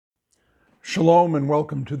Shalom and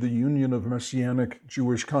welcome to the Union of Messianic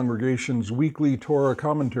Jewish Congregations weekly Torah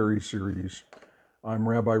commentary series. I'm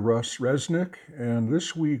Rabbi Russ Resnick, and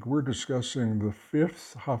this week we're discussing the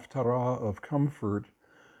fifth Haftarah of Comfort,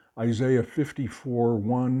 Isaiah 54,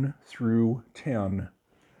 1 through 10.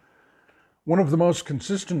 One of the most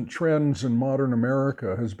consistent trends in modern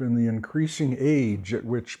America has been the increasing age at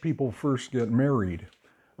which people first get married.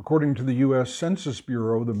 According to the U.S. Census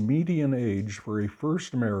Bureau, the median age for a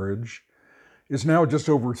first marriage is now just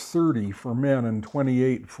over 30 for men and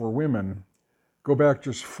 28 for women. Go back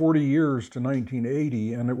just 40 years to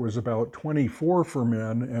 1980, and it was about 24 for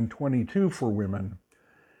men and 22 for women.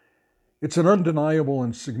 It's an undeniable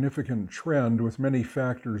and significant trend with many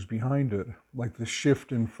factors behind it, like the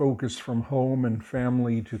shift in focus from home and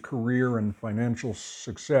family to career and financial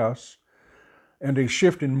success, and a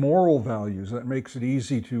shift in moral values that makes it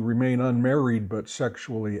easy to remain unmarried but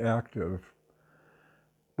sexually active.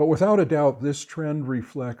 But without a doubt, this trend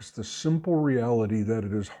reflects the simple reality that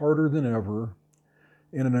it is harder than ever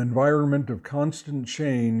in an environment of constant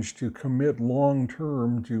change to commit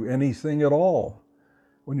long-term to anything at all.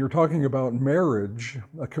 When you're talking about marriage,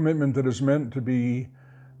 a commitment that is meant to be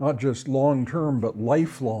not just long-term but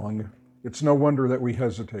lifelong, it's no wonder that we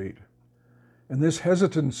hesitate. And this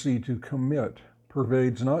hesitancy to commit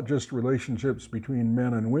pervades not just relationships between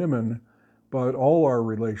men and women, but all our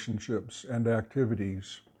relationships and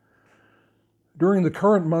activities. During the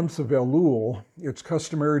current month of Elul, it's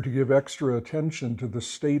customary to give extra attention to the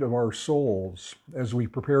state of our souls as we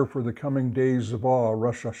prepare for the coming days of awe,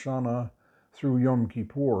 Rosh Hashanah through Yom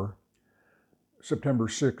Kippur, September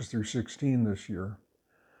 6 through 16 this year.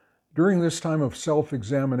 During this time of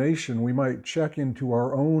self-examination, we might check into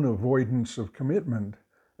our own avoidance of commitment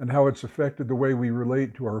and how it's affected the way we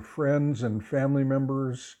relate to our friends and family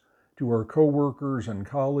members, to our co-workers and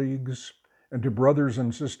colleagues, and to brothers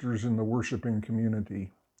and sisters in the worshiping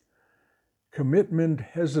community. Commitment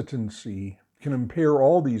hesitancy can impair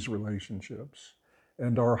all these relationships,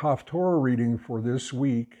 and our Haftorah reading for this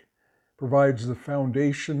week provides the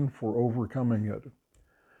foundation for overcoming it.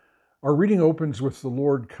 Our reading opens with the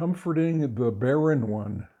Lord comforting the barren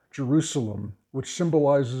one, Jerusalem, which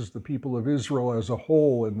symbolizes the people of Israel as a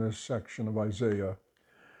whole in this section of Isaiah.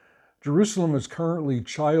 Jerusalem is currently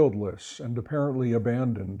childless and apparently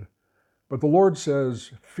abandoned. But the Lord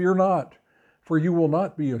says, "Fear not, for you will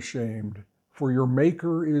not be ashamed, for your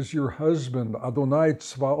Maker is your husband, Adonai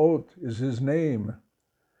Tzvaot is his name."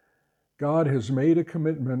 God has made a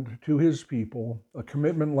commitment to his people, a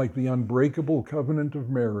commitment like the unbreakable covenant of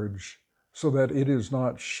marriage, so that it is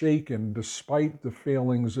not shaken despite the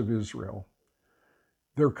failings of Israel.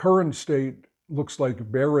 Their current state looks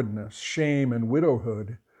like barrenness, shame, and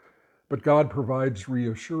widowhood, but God provides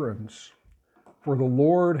reassurance. For the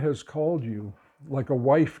Lord has called you, like a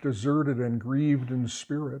wife deserted and grieved in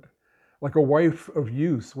spirit, like a wife of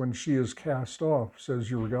youth when she is cast off, says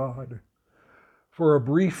your God. For a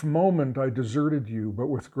brief moment I deserted you, but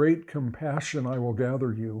with great compassion I will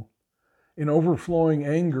gather you. In overflowing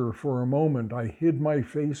anger for a moment I hid my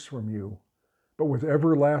face from you, but with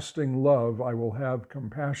everlasting love I will have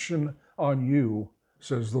compassion on you,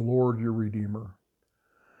 says the Lord your Redeemer.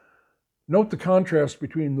 Note the contrast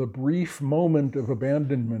between the brief moment of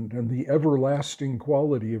abandonment and the everlasting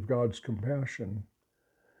quality of God's compassion.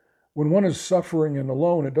 When one is suffering and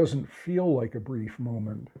alone, it doesn't feel like a brief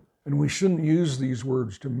moment, and we shouldn't use these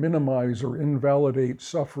words to minimize or invalidate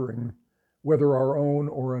suffering, whether our own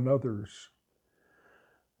or another's.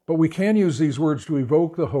 But we can use these words to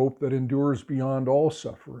evoke the hope that endures beyond all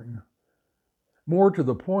suffering. More to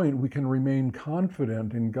the point, we can remain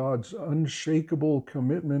confident in God's unshakable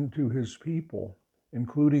commitment to his people,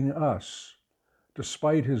 including us,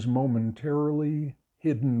 despite his momentarily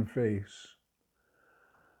hidden face.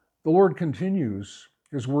 The Lord continues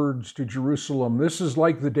his words to Jerusalem, "This is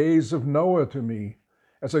like the days of Noah to me,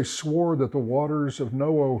 as I swore that the waters of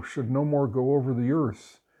Noah should no more go over the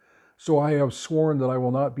earth. So I have sworn that I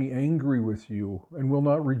will not be angry with you and will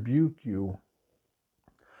not rebuke you.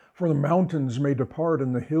 For the mountains may depart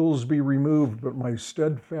and the hills be removed, but my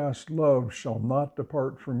steadfast love shall not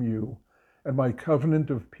depart from you, and my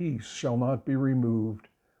covenant of peace shall not be removed,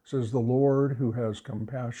 says the Lord who has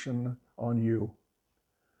compassion on you."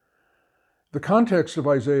 The context of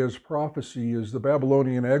Isaiah's prophecy is the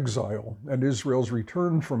Babylonian exile and Israel's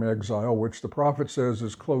return from exile, which the prophet says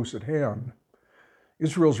is close at hand.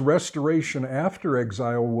 Israel's restoration after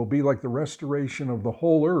exile will be like the restoration of the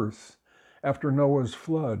whole earth after Noah's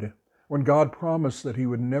flood, when God promised that he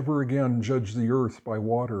would never again judge the earth by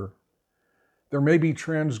water. There may be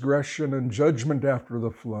transgression and judgment after the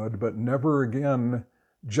flood, but never again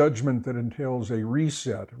judgment that entails a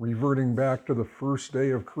reset, reverting back to the first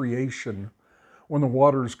day of creation when the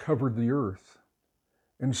waters covered the earth.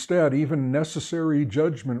 Instead, even necessary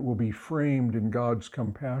judgment will be framed in God's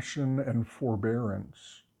compassion and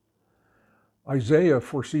forbearance. Isaiah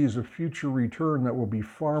foresees a future return that will be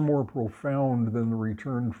far more profound than the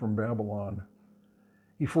return from Babylon.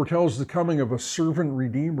 He foretells the coming of a servant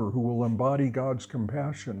redeemer who will embody God's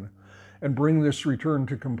compassion and bring this return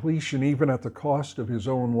to completion even at the cost of his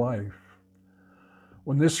own life.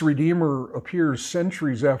 When this redeemer appears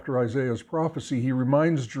centuries after Isaiah's prophecy, he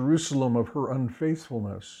reminds Jerusalem of her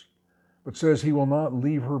unfaithfulness, but says he will not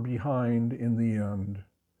leave her behind in the end.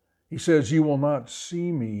 He says, "You will not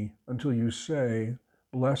see me until you say,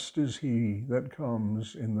 'Blessed is he that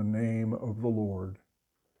comes in the name of the Lord.'"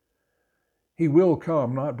 He will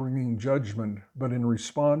come, not bringing judgment, but in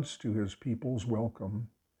response to his people's welcome.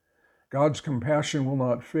 God's compassion will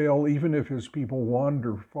not fail, even if his people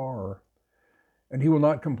wander far, and he will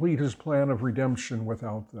not complete his plan of redemption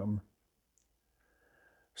without them.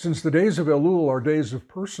 Since the days of Elul are days of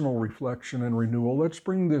personal reflection and renewal, let's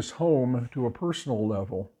bring this home to a personal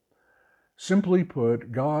level. Simply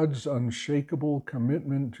put, God's unshakable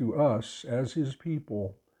commitment to us as his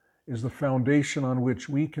people is the foundation on which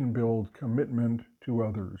we can build commitment to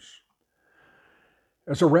others.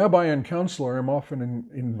 As a rabbi and counselor, I'm often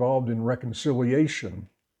involved in reconciliation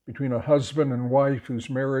between a husband and wife whose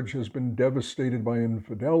marriage has been devastated by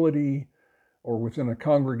infidelity, or within a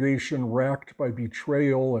congregation racked by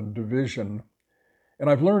betrayal and division. And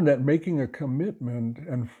I've learned that making a commitment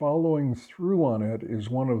and following through on it is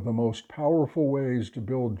one of the most powerful ways to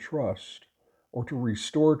build trust or to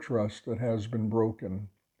restore trust that has been broken.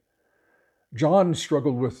 John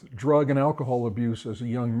struggled with drug and alcohol abuse as a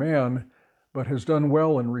young man, but has done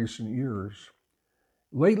well in recent years.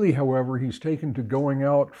 Lately, however, he's taken to going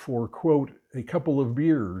out for, quote, "a couple of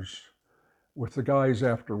beers" with the guys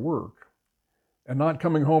after work, and not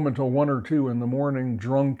coming home until 1 or 2 in the morning,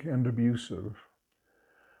 drunk and abusive.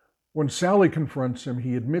 When Sally confronts him,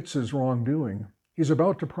 he admits his wrongdoing. He's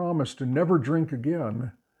about to promise to never drink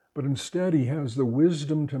again, but instead he has the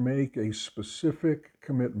wisdom to make a specific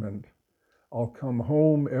commitment. "I'll come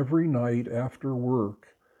home every night after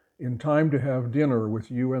work in time to have dinner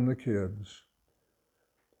with you and the kids."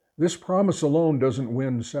 This promise alone doesn't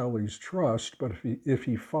win Sally's trust, but if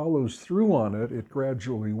he follows through on it, it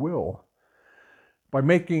gradually will. But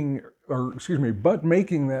making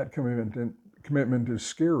that commitment is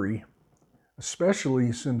scary,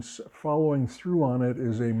 especially since following through on it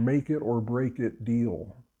is a make it or break it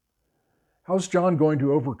deal. How's John going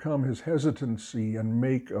to overcome his hesitancy and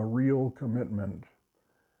make a real commitment?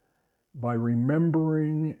 By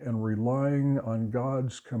remembering and relying on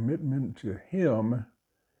God's commitment to him,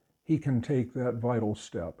 he can take that vital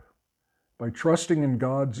step. By trusting in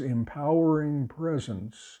God's empowering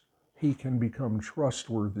presence, he can become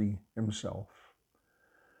trustworthy himself.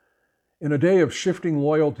 In a day of shifting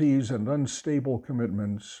loyalties and unstable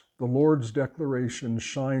commitments, the Lord's declaration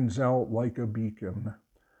shines out like a beacon.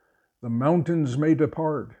 "The mountains may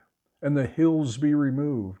depart and the hills be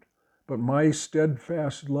removed, but my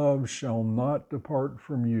steadfast love shall not depart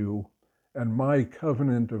from you, and my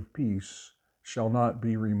covenant of peace shall not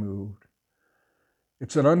be removed."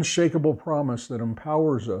 It's an unshakable promise that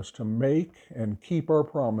empowers us to make and keep our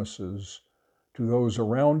promises to those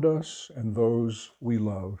around us and those we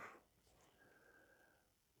love.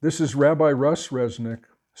 This is Rabbi Russ Resnick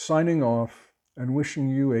signing off and wishing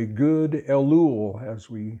you a good Elul as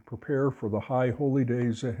we prepare for the high holy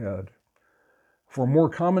days ahead. For more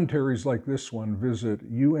commentaries like this one, visit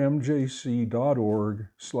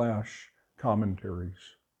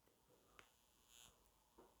umjc.org/commentaries.